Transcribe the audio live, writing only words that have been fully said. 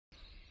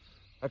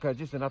Okay,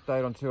 just an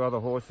update on two other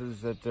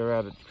horses that are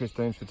out at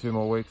Christine's for 2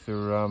 more weeks.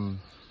 Are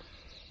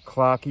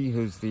CLARKIE,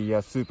 who's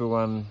the Super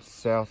One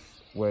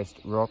Southwest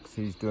Rocks.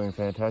 He's doing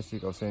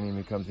fantastic. I've seen him.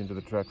 He comes into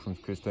the track from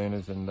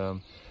Christina's,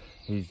 and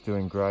he's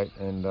doing great,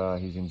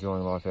 and he's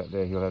enjoying life out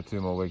there. He'll have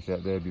 2 more weeks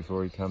out there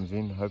before he comes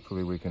in.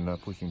 Hopefully we can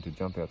push him to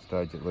jump out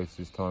stage at least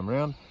this time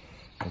round,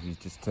 as he's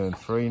just turned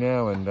 3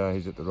 now, and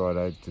he's at the right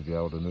age to be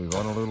able to move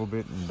on a little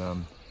bit,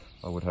 and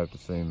I would hope to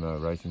see him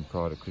racing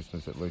prior to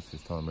Christmas at least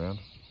this time round.